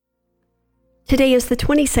Today is the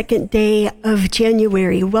 22nd day of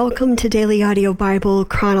January. Welcome to Daily Audio Bible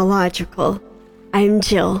Chronological. I'm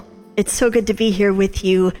Jill. It's so good to be here with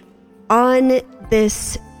you on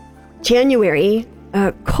this January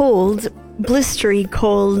cold, blistery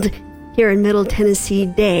cold here in Middle Tennessee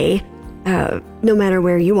day, no matter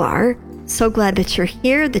where you are. So glad that you're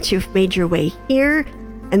here, that you've made your way here,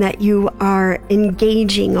 and that you are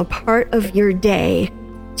engaging a part of your day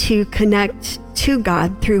to connect to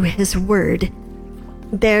God through His Word.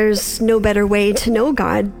 There's no better way to know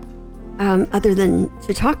God, other than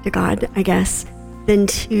to talk to God, I guess, than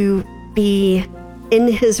to be in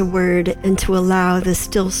His Word and to allow the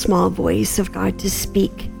still small voice of God to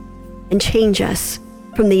speak and change us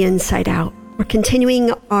from the inside out. We're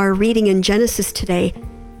continuing our reading in Genesis today,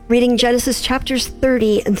 reading Genesis chapters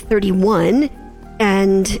 30 and 31,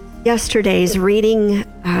 and yesterday's reading,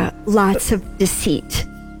 lots of deceit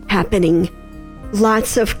happening,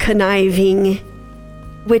 lots of conniving,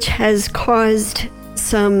 which has caused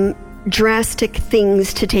some drastic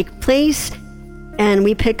things to take place. And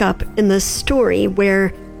we pick up in the story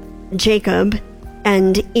where Jacob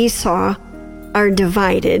and Esau are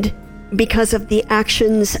divided because of the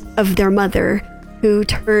actions of their mother, who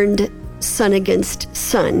turned son against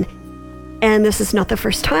son. And this is not the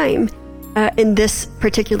first time in this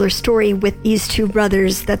particular story with these two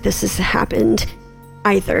brothers that this has happened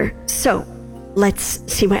either. So let's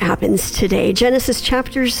see what happens today. Genesis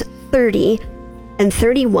chapters 30 and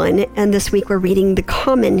 31, and this week we're reading the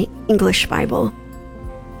Common English Bible.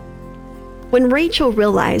 When Rachel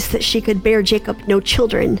realized that she could bear Jacob no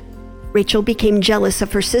children, Rachel became jealous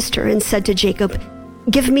of her sister and said to Jacob,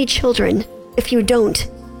 "Give me children. If you don't,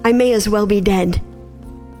 I may as well be dead."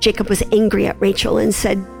 Jacob was angry at Rachel and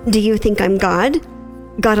said, "Do you think I'm God?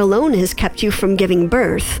 God alone has kept you from giving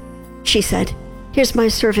birth." She said, "Here's my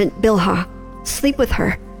servant Bilhah. Sleep with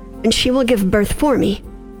her, and she will give birth for me.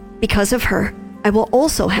 Because of her, I will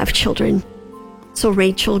also have children." So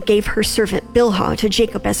Rachel gave her servant Bilhah to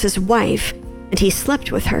Jacob as his wife, and he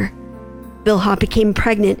slept with her. Bilhah became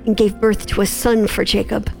pregnant and gave birth to a son for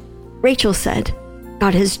Jacob. Rachel said,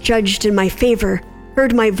 "God has judged in my favor,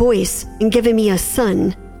 heard my voice, and given me a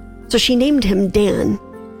son." So she named him Dan.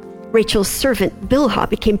 Rachel's servant Bilhah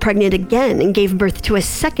became pregnant again and gave birth to a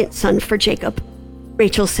second son for Jacob.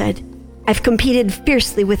 Rachel said, "I've competed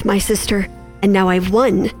fiercely with my sister, and now I've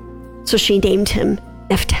won." So she named him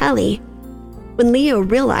Naphtali. When Leah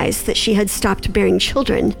realized that she had stopped bearing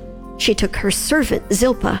children, she took her servant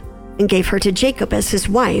Zilpah and gave her to Jacob as his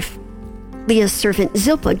wife. Leah's servant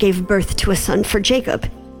Zilpah gave birth to a son for Jacob,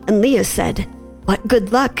 and Leah said, "What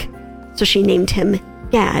good luck!" So she named him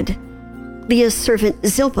Gad. Leah's servant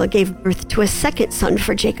Zilpah gave birth to a second son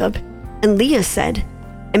for Jacob, and Leah said,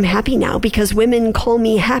 "I'm happy now because women call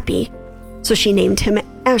me happy." So she named him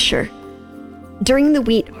Asher. During the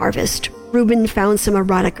wheat harvest, Reuben found some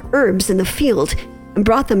erotic herbs in the field and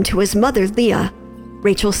brought them to his mother Leah.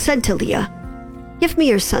 Rachel said to Leah, "Give me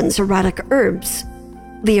your son's erotic herbs."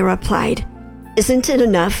 Leah replied, "Isn't it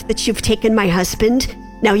enough that you've taken my husband?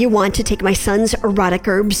 Now you want to take my son's erotic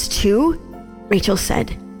herbs too?" Rachel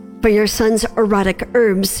said, "For your son's erotic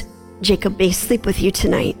herbs, Jacob may sleep with you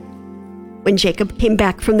tonight." When Jacob came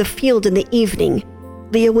back from the field in the evening,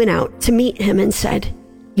 Leah went out to meet him and said,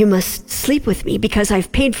 "You must sleep with me because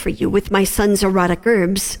I've paid for you with my son's erotic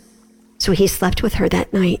herbs." So he slept with her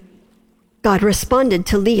that night. God responded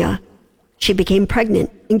to Leah. She became pregnant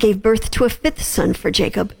and gave birth to a fifth son for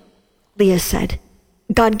Jacob. Leah said,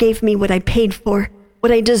 "God gave me what I paid for,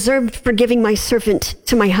 what I deserved for giving my servant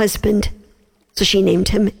to my husband." So she named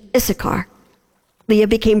him Issachar. Leah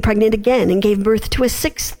became pregnant again and gave birth to a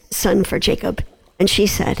sixth son for Jacob. And she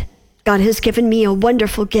said, "God has given me a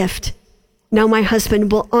wonderful gift. Now my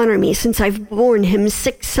husband will honor me since I've borne him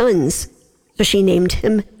 6 sons." So she named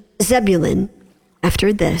him Zebulun.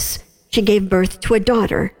 After this, she gave birth to a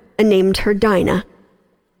daughter and named her Dinah.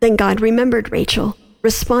 Then God remembered Rachel,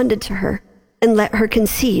 responded to her, and let her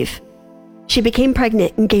conceive. She became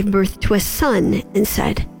pregnant and gave birth to a son and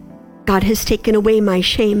said, "God has taken away my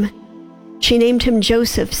shame." She named him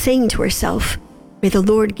Joseph, saying to herself, "May the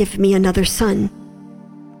Lord give me another son."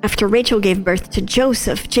 After Rachel gave birth to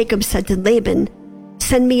Joseph, Jacob said to Laban,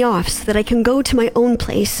 "Send me off so that I can go to my own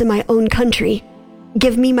place in my own country.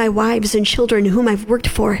 Give me my wives and children whom I've worked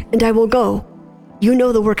for, and I will go. You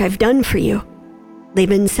know the work I've done for you."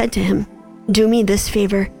 Laban said to him, "Do me this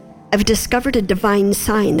favor. I've discovered a divine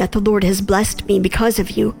sign that the Lord has blessed me because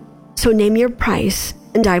of you. So name your price,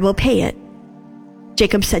 and I will pay it."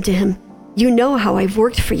 Jacob said to him, "You know how I've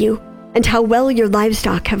worked for you, and how well your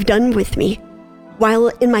livestock have done with me.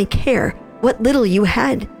 While in my care, what little you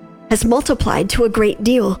had has multiplied to a great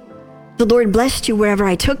deal. The Lord blessed you wherever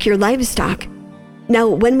I took your livestock. Now,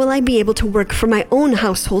 when will I be able to work for my own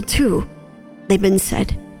household too?" Laban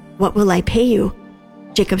said, "What will I pay you?"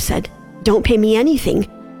 Jacob said, "Don't pay me anything.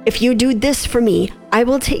 If you do this for me, I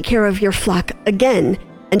will take care of your flock again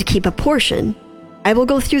and keep a portion. I will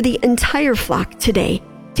go through the entire flock today,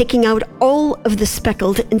 taking out all of the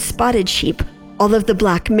speckled and spotted sheep, all of the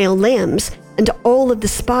black male lambs, and all of the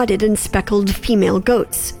spotted and speckled female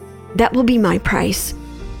goats. That will be my price.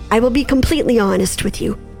 I will be completely honest with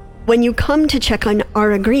you. When you come to check on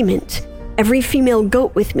our agreement, every female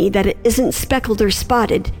goat with me that isn't speckled or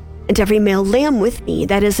spotted, and every male lamb with me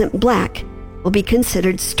that isn't black, will be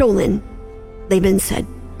considered stolen." Laban said,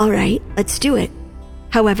 "All right, let's do it."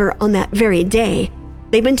 However, on that very day,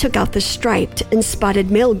 Laban took out the striped and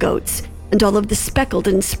spotted male goats and all of the speckled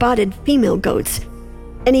and spotted female goats,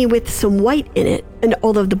 any with some white in it, and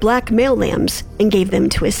all of the black male lambs, and gave them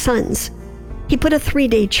to his sons. He put a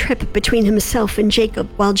 3-day trip between himself and Jacob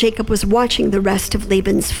while Jacob was watching the rest of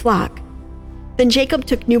Laban's flock. Then Jacob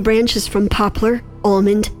took new branches from poplar,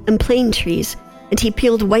 almond, and plane trees, and he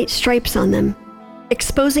peeled white stripes on them,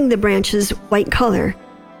 exposing the branches' white color.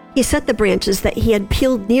 He set the branches that he had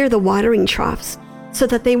peeled near the watering troughs so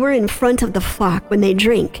that they were in front of the flock when they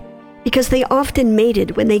drank, because they often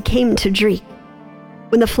mated when they came to drink.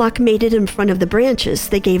 When the flock mated in front of the branches,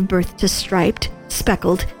 they gave birth to striped,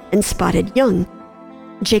 speckled, and spotted young.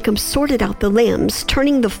 Jacob sorted out the lambs,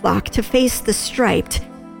 turning the flock to face the striped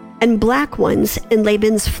and black ones in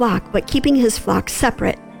Laban's flock, but keeping his flock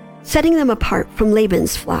separate, setting them apart from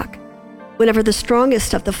Laban's flock. Whenever the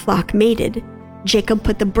strongest of the flock mated, Jacob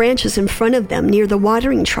put the branches in front of them near the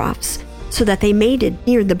watering troughs so that they mated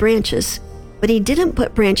near the branches, but he didn't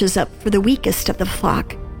put branches up for the weakest of the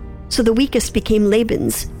flock. So the weakest became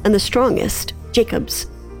Laban's, and the strongest, Jacob's.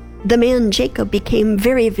 The man Jacob became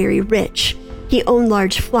very, very rich. He owned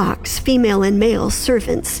large flocks, female and male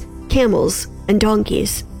servants, camels, and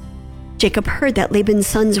donkeys. Jacob heard that Laban's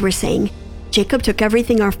sons were saying, "Jacob took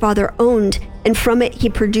everything our father owned, and from it he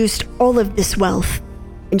produced all of this wealth."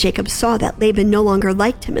 And Jacob saw that Laban no longer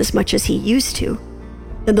liked him as much as he used to.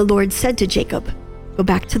 Then the Lord said to Jacob, "Go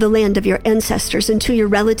back to the land of your ancestors and to your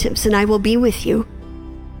relatives, and I will be with you."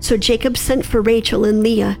 So Jacob sent for Rachel and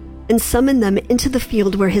Leah and summoned them into the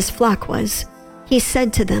field where his flock was. He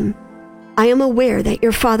said to them, "I am aware that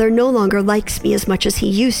your father no longer likes me as much as he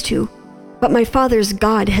used to, but my father's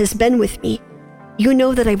God has been with me. You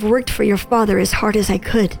know that I've worked for your father as hard as I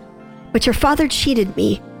could, but your father cheated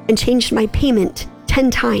me and changed my payment 10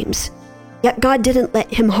 times. Yet God didn't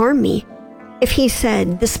let him harm me. If he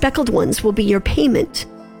said, 'The speckled ones will be your payment,'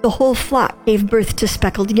 the whole flock gave birth to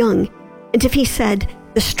speckled young. And if he said,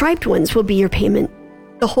 'The striped ones will be your payment,'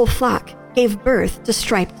 the whole flock gave birth to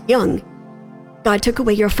striped young. God took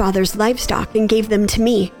away your father's livestock and gave them to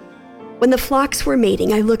me. When the flocks were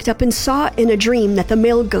mating, I looked up and saw in a dream that the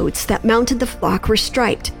male goats that mounted the flock were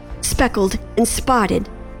striped, speckled, and spotted.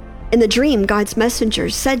 In the dream, God's messenger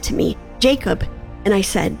said to me, 'Jacob,' and I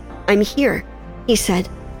said, 'I'm here.' He said,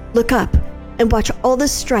 'Look up and watch all the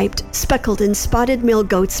striped, speckled, and spotted male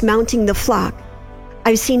goats mounting the flock.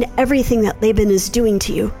 I've seen everything that Laban is doing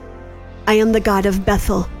to you. I am the God of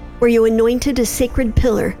Bethel, where you anointed a sacred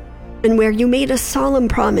pillar, and where you made a solemn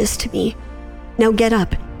promise to me. Now get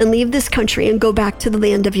up and leave this country and go back to the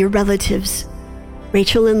land of your relatives.'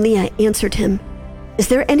 Rachel and Leah answered him, 'Is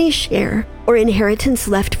there any share or inheritance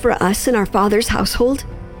left for us in our father's household?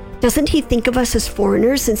 Doesn't he think of us as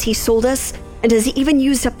foreigners since he sold us and has even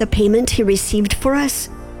used up the payment he received for us?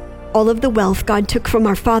 All of the wealth God took from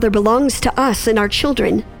our father belongs to us and our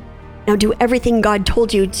children. Now do everything God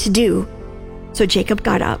told you to do.' So Jacob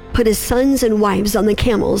got up, put his sons and wives on the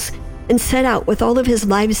camels, and set out with all of his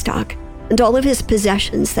livestock and all of his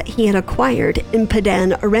possessions that he had acquired in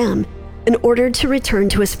Padan Aram, in order to return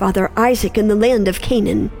to his father Isaac in the land of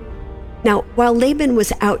Canaan. Now, while Laban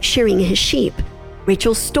was out shearing his sheep,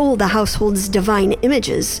 Rachel stole the household's divine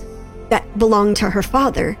images that belonged to her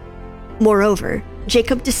father. Moreover,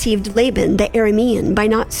 Jacob deceived Laban the Aramean by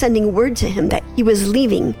not sending word to him that he was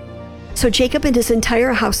leaving. So Jacob and his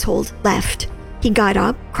entire household left. He got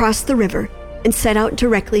up, crossed the river, and set out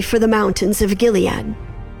directly for the mountains of Gilead.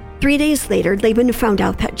 3 days later, Laban found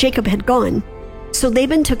out that Jacob had gone. So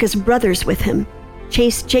Laban took his brothers with him,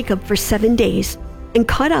 chased Jacob for 7 days, and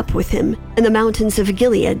caught up with him in the mountains of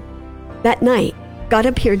Gilead. That night, God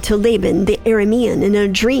appeared to Laban the Aramean in a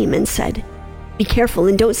dream and said, "Be careful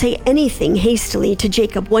and don't say anything hastily to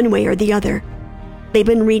Jacob one way or the other."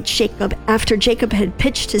 Laban reached Jacob after Jacob had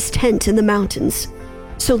pitched his tent in the mountains.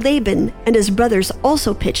 So Laban and his brothers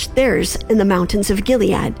also pitched theirs in the mountains of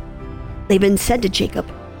Gilead. Laban said to Jacob,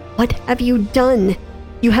 "What have you done?"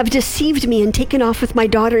 You have deceived me and taken off with my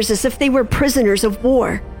daughters as if they were prisoners of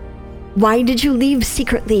war. Why did you leave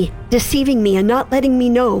secretly, deceiving me and not letting me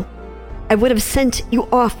know? I would have sent you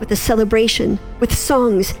off with a celebration, with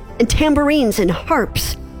songs and tambourines and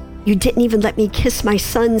harps. You didn't even let me kiss my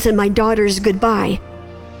sons and my daughters goodbye.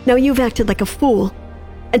 Now you've acted like a fool,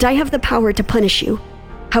 and I have the power to punish you.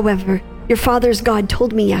 However, your father's God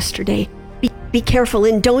told me yesterday, be careful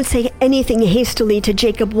and don't say anything hastily to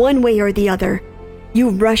Jacob one way or the other. You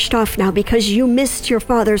rushed off now because you missed your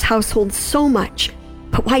father's household so much.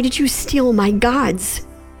 But why did you steal my gods?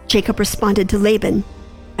 Jacob responded to Laban,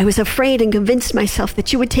 I was afraid and convinced myself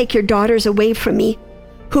that you would take your daughters away from me.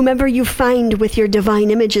 Whomever you find with your divine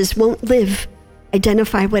images won't live.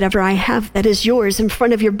 Identify whatever I have that is yours in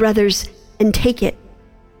front of your brothers and take it.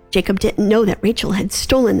 Jacob didn't know that Rachel had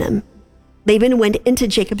stolen them. Laban went into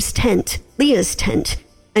Jacob's tent, Leah's tent,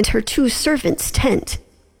 and her 2 servants' tent,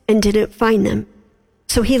 and didn't find them.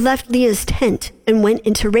 So he left Leah's tent and went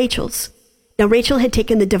into Rachel's. Now Rachel had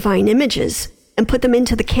taken the divine images and put them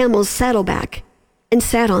into the camel's saddleback and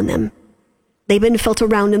sat on them. Laban felt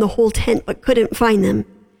around in the whole tent but couldn't find them.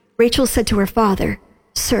 Rachel said to her father,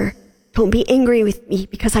 Sir, don't be angry with me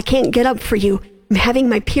because I can't get up for you. I'm having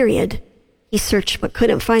my period. He searched but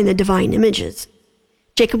couldn't find the divine images.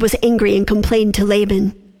 Jacob was angry and complained to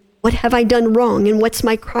Laban, What have I done wrong and what's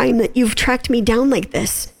my crime that you've tracked me down like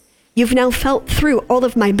this? You've now felt through all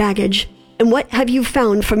of my baggage, and what have you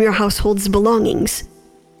found from your household's belongings?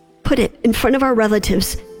 Put it in front of our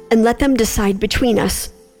relatives and let them decide between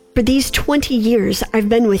us. For these 20 years I've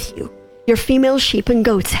been with you. Your female sheep and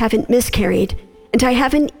goats haven't miscarried, and I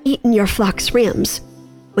haven't eaten your flock's rams.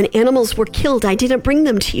 When animals were killed, I didn't bring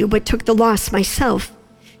them to you, but took the loss myself.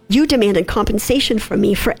 You demanded compensation from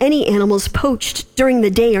me for any animals poached during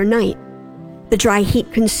the day or night. The dry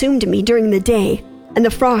heat consumed me during the day, and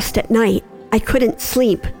the frost at night. I couldn't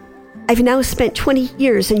sleep. I've now spent 20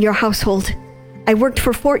 years in your household. I worked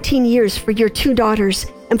for 14 years for your 2 daughters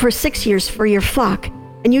and for 6 years for your flock,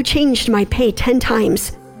 and you changed my pay 10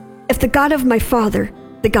 times. If the God of my father,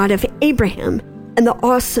 the God of Abraham, and the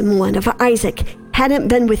awesome one of Isaac hadn't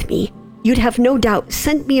been with me, you'd have no doubt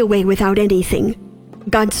sent me away without anything.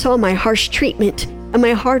 God saw my harsh treatment and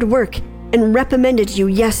my hard work and reprimanded you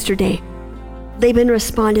yesterday. Laban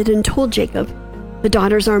responded and told Jacob, The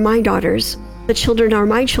daughters are my daughters, the children are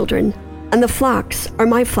my children, and the flocks are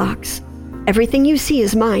my flocks. Everything you see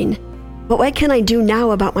is mine. But what can I do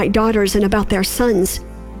now about my daughters and about their sons?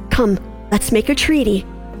 Come, let's make a treaty,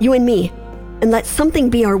 you and me, and let something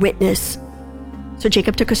be our witness. So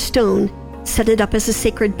Jacob took a stone, set it up as a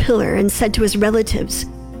sacred pillar, and said to his relatives,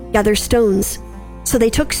 Gather stones. So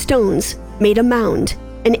they took stones, made a mound,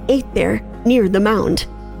 and ate there near the mound.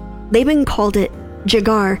 Laban called it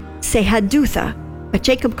Jagar Sehadutha, but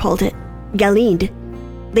Jacob called it Galeed.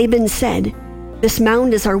 Laban said, This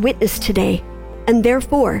mound is our witness today, and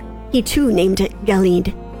therefore he too named it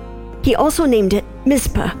Galeed. He also named it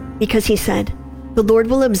Mizpah, because he said, The Lord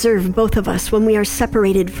will observe both of us when we are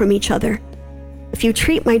separated from each other. If you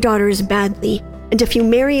treat my daughters badly, and if you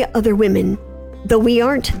marry other women, though we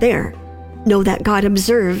aren't there, know that God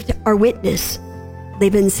observed our witness.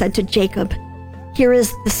 Laban said to Jacob, Here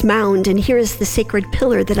is this mound, and here is the sacred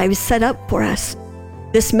pillar that I've set up for us.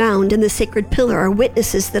 This mound and the sacred pillar are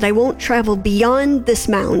witnesses that I won't travel beyond this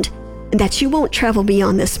mound, and that you won't travel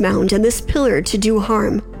beyond this mound and this pillar to do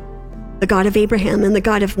harm. The God of Abraham and the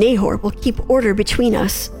God of Nahor will keep order between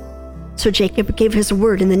us. So Jacob gave his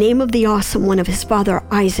word in the name of the awesome one of his father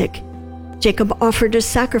Isaac. Jacob offered a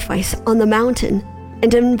sacrifice on the mountain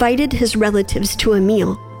and invited his relatives to a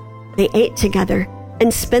meal. They ate together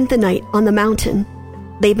and spent the night on the mountain.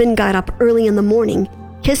 Laban got up early in the morning,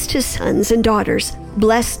 kissed his sons and daughters,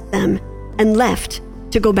 blessed them, and left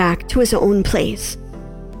to go back to his own place.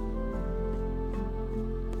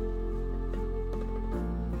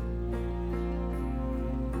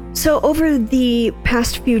 So over the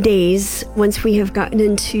past few days, once we have gotten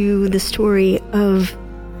into the story of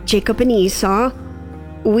Jacob and Esau,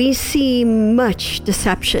 we see much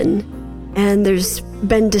deception. And there's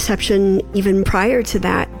been deception even prior to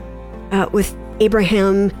that, with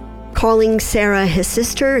Abraham calling Sarah his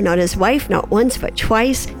sister, not his wife, not once, but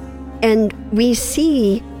twice. And we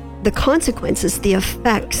see the consequences, the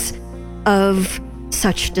effects of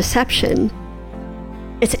such deception.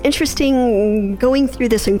 It's interesting going through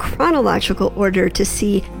this in chronological order to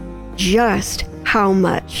see just how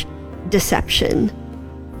much deception.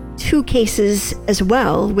 2 cases as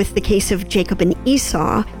well, with the case of Jacob and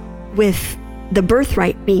Esau, with the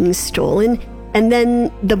birthright being stolen, and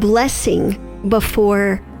then the blessing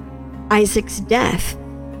before Isaac's death.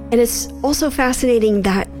 And it's also fascinating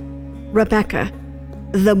that Rebekah,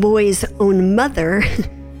 the boy's own mother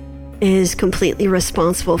is completely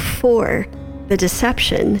responsible for the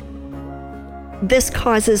deception. This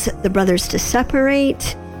causes the brothers to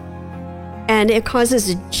separate, and it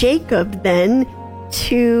causes Jacob then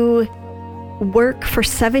to work for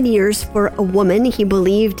 7 years for a woman he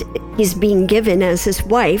believed he's being given as his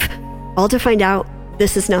wife, all to find out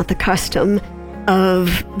this is not the custom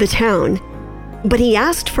of the town. But he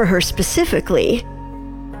asked for her specifically.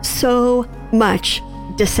 So much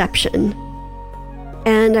deception.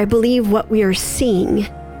 And I believe what we are seeing,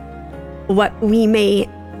 what we may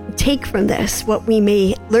take from this, what we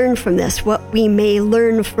may learn from this, what we may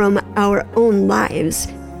learn from our own lives,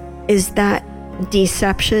 is that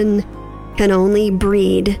deception can only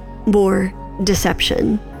breed more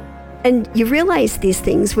deception. And you realize these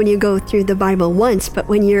things when you go through the Bible once, but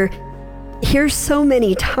when you're here so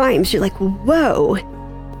many times, you're like, whoa,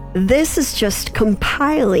 this is just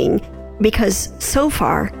compiling, because so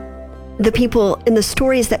far, the people in the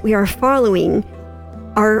stories that we are following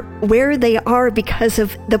are where they are because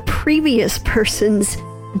of the previous person's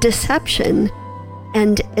deception.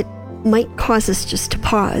 And it might cause us just to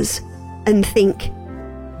pause and think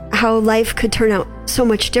how life could turn out so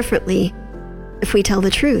much differently if we tell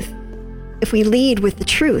the truth, if we lead with the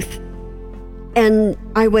truth. And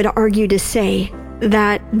I would argue to say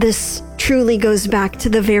that this truly goes back to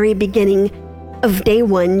the very beginning of day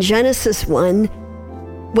one, Genesis 1,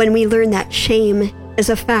 when we learn that shame is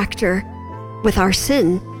a factor with our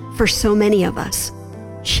sin for so many of us.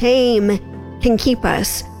 Shame can keep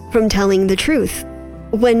us from telling the truth.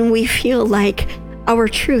 When we feel like our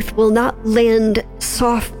truth will not land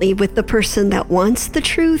softly with the person that wants the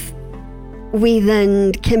truth, we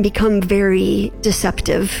then can become very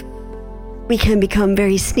deceptive. We can become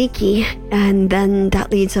very sneaky, and then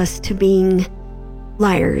that leads us to being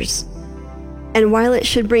liars. And while it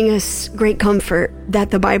should bring us great comfort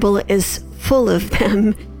that the Bible is full of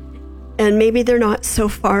them, and maybe they're not so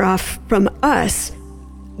far off from us,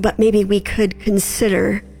 but maybe we could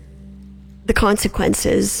consider the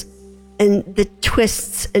consequences and the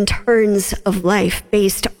twists and turns of life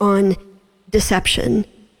based on deception,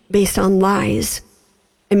 based on lies.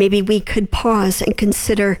 And maybe we could pause and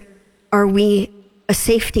consider, are we a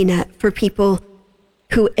safety net for people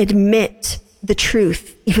who admit the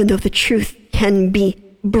truth, even though the truth can be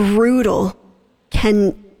brutal,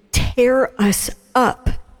 can tear us up?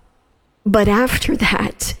 But after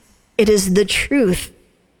that, it is the truth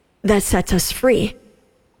that sets us free.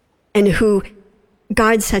 And who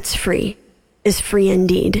God sets free is free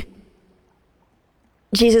indeed.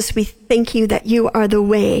 Jesus, we thank you that you are the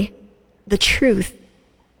way, the truth,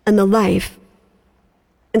 and the life.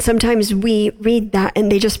 And sometimes we read that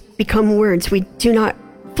and they just become words. We do not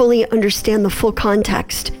fully understand the full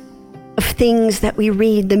context of things that we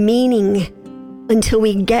read, the meaning, until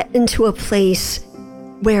we get into a place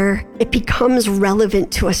where it becomes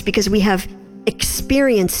relevant to us because we have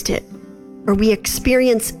experienced it, or we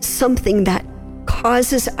experience something that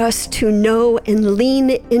causes us to know and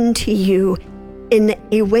lean into you in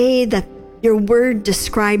a way that your word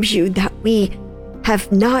describes you that we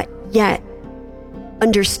have not yet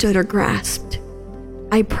understood or grasped.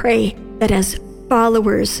 I pray that as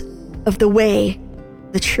followers of the way,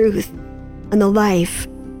 the truth, and the life,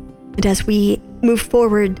 and as we move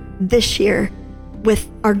forward this year with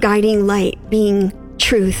our guiding light being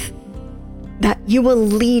truth, that you will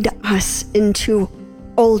lead us into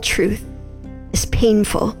all truth, as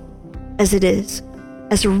painful as it is,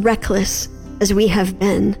 as reckless as we have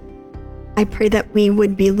been. I pray that we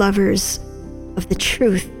would be lovers of the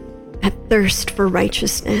truth that thirst for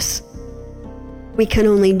righteousness. We can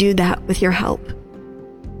only do that with your help.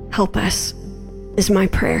 Help us is my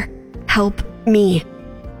prayer. Help me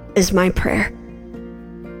is my prayer.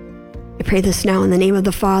 I pray this now in the name of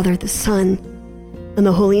the Father, the Son, and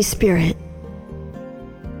the Holy Spirit.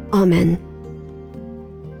 Amen.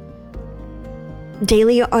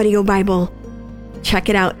 Daily Audio Bible. Check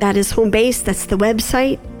it out. That is home base. That's the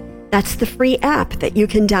website. That's the free app that you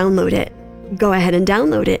can download it. Go ahead and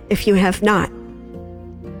download it if you have not.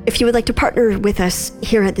 If you would like to partner with us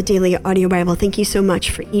here at the Daily Audio Bible, thank you so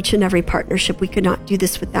much for each and every partnership. We could not do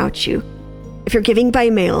this without you. If you're giving by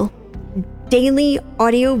mail, Daily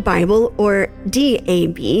Audio Bible, or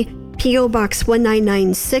DAB, P.O. Box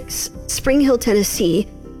 1996, Spring Hill, Tennessee,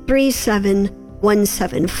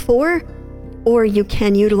 37174. Or you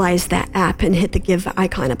can utilize that app and hit the give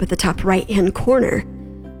icon up at the top right-hand corner.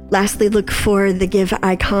 Lastly, look for the give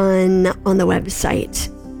icon on the website.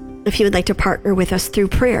 If you would like to partner with us through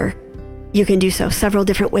prayer, you can do so several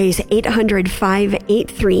different ways.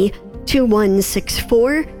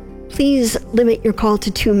 800-583-2164. Please limit your call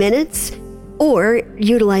to 2 minutes. or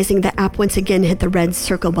utilizing the app, once again, hit the red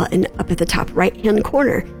circle button up at the top right-hand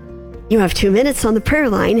corner. You have 2 minutes on the prayer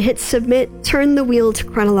line, hit submit, turn the wheel to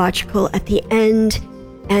chronological at the end,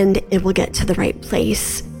 and it will get to the right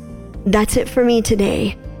place. That's it for me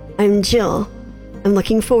today. I'm Jill. I'm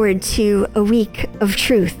looking forward to a week of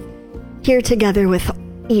truth here together with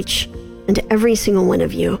each and every single one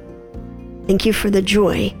of you. Thank you for the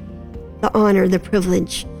joy, the honor, the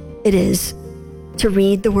privilege it is to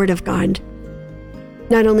read the Word of God,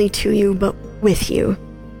 not only to you, but with you.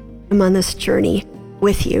 I'm on this journey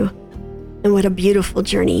with you, and what a beautiful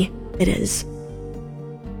journey it is.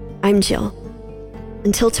 I'm Jill.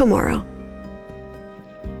 Until tomorrow,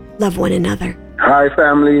 love one another. Hi,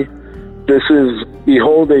 family. This is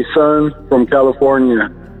Behold a Son from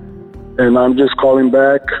California, and I'm just calling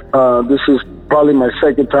back. This is probably my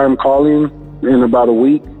second time calling in about a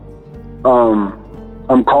week.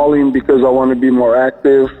 I'm calling because I want to be more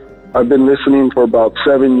active. I've been listening for about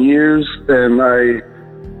 7 years, and I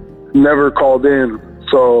never called in.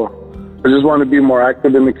 So I just want to be more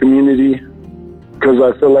active in the community because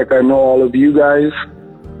I feel like I know all of you guys.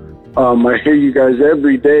 I hear you guys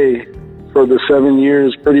every day for the 7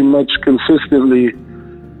 years pretty much consistently.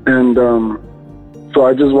 And so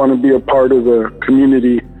I just want to be a part of the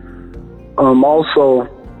community. Also,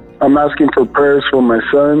 I'm asking for prayers for my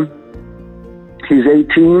son. He's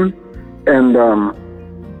 18, and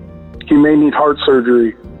he may need heart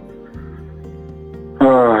surgery.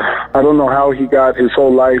 I don't know how he got his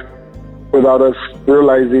whole life without us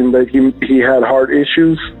realizing that he had heart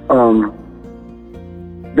issues.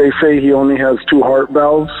 They say he only has 2 heart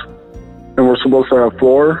valves, and we're supposed to have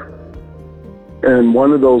 4. And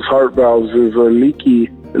one of those heart valves is a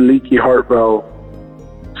leaky heart valve.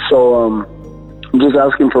 So I'm just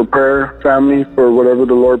asking for prayer, family, for whatever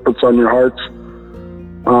the Lord puts on your hearts.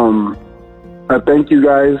 I thank you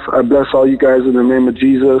guys. I bless all you guys in the name of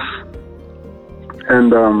Jesus.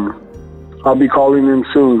 And I'll be calling in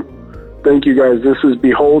soon. Thank you guys. This is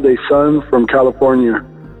Behold a Son from California.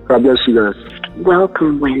 God bless you guys.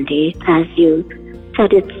 Welcome, Wendy. As you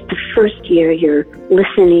said, it's the first year you're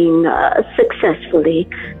listening successfully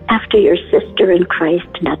after your sister in Christ,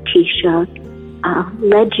 Natisha,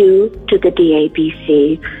 led you to the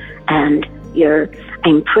DABC, and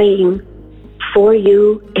I'm praying for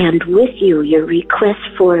you and with you your request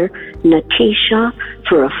for Natisha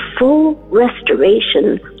for a full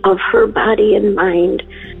restoration of her body and mind.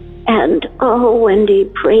 And Wendy,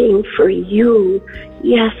 praying for you,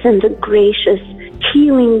 yes, in the gracious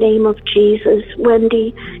healing name of Jesus.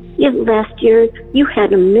 Wendy, last year you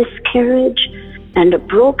had a miscarriage and a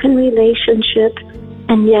broken relationship,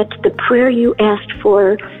 and yet the prayer you asked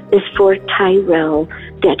for is for Tyrell,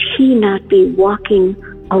 that he not be walking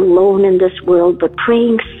alone in this world, but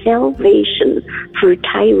praying salvation for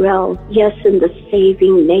Tyrell, yes, in the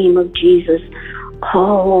saving name of Jesus.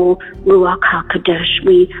 Oh, Ruach HaKodesh,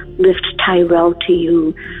 we lift Tyrell to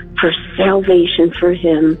you for salvation for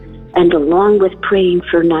him. And along with praying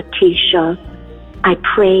for Natisha, I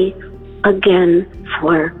pray again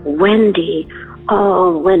for Wendy.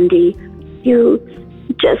 Oh, Wendy, you're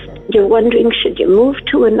wondering, should you move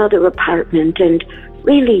to another apartment? And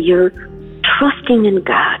really, you're trusting in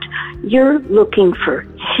God. You're looking for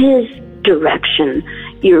His direction.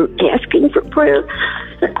 You're asking for prayer.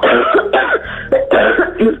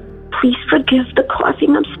 Please forgive the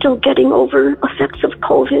coughing. I'm still getting over effects of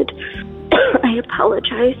COVID. I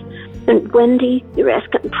apologize. And Wendy, you're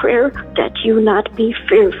asking prayer that you not be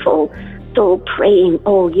fearful. So praying,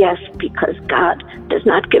 oh yes, because God does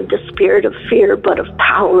not give the spirit of fear, but of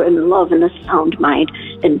power and love and a sound mind.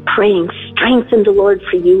 And praying strength in the Lord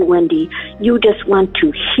for you, Wendy. You just want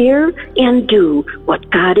to hear and do what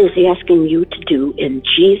God is asking you to do. In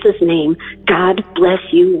Jesus' name, God bless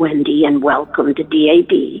you, Wendy, and welcome to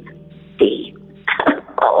DABC.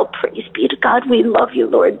 Oh, praise be to God. We love you,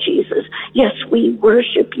 Lord Jesus. Yes, we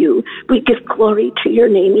worship you. We give glory to your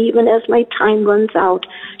name, even as my time runs out.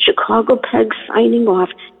 Chicago Peg signing off,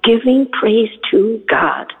 giving praise to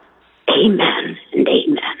God. Amen and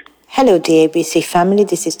amen. Hello, DABC family.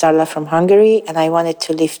 This is Darla from Hungary, and I wanted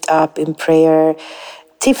to lift up in prayer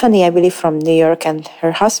Tiffany, I believe, from New York, and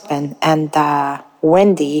her husband, and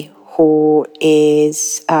Wendy, who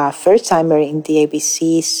is a first-timer in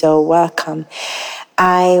DABC, so welcome.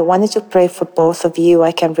 I wanted to pray for both of you.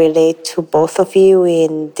 I can relate to both of you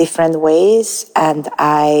in different ways, and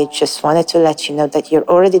I just wanted to let you know that you're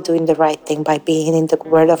already doing the right thing by being in the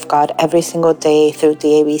Word of God every single day through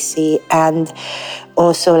DABC, and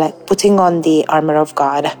also like putting on the armor of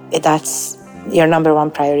God. That's your number one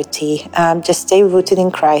priority. Just stay rooted in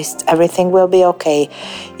Christ. Everything will be okay.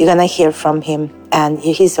 You're going to hear from Him, and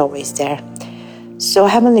He's always there. So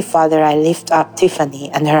Heavenly Father, I lift up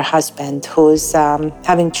Tiffany and her husband, who's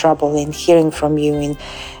having trouble in hearing from you,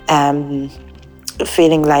 and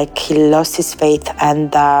feeling like he lost his faith,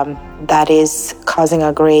 and that is causing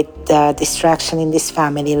a great distraction in this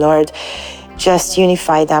family. Lord, just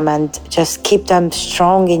unify them and just keep them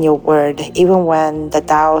strong in your word, even when the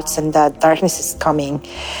doubts and the darkness is coming.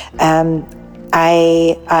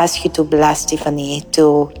 I ask you to bless Tiffany,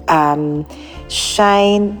 to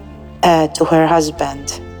shine to her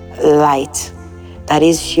husband light. That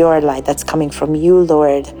is your light that's coming from you,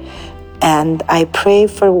 Lord. And I pray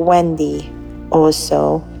for Wendy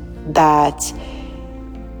also, that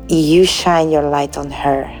you shine your light on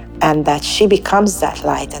her, and that she becomes that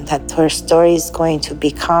light, and that her story is going to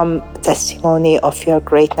become a testimony of your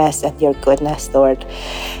greatness and your goodness, Lord.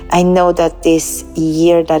 I know that this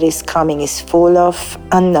year that is coming is full of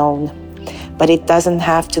unknown, but it doesn't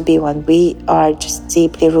have to be when we are just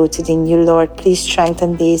deeply rooted in you, Lord. Please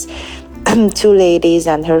strengthen these two ladies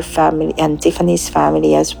and her family, and Tiffany's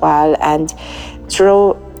family as well, and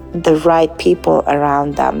throw the right people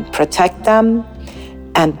around them. Protect them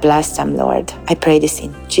and bless them, Lord. I pray this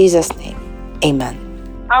in Jesus' name. Amen.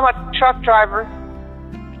 I'm a truck driver,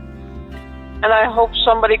 and I hope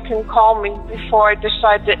somebody can call me before I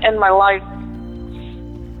decide to end my life.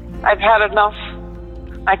 I've had enough.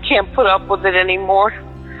 I can't put up with it anymore.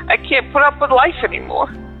 I can't put up with life anymore.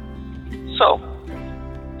 So,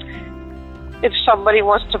 if somebody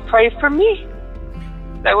wants to pray for me,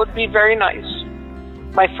 that would be very nice.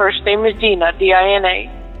 My first name is Dina,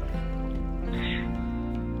 D-I-N-A.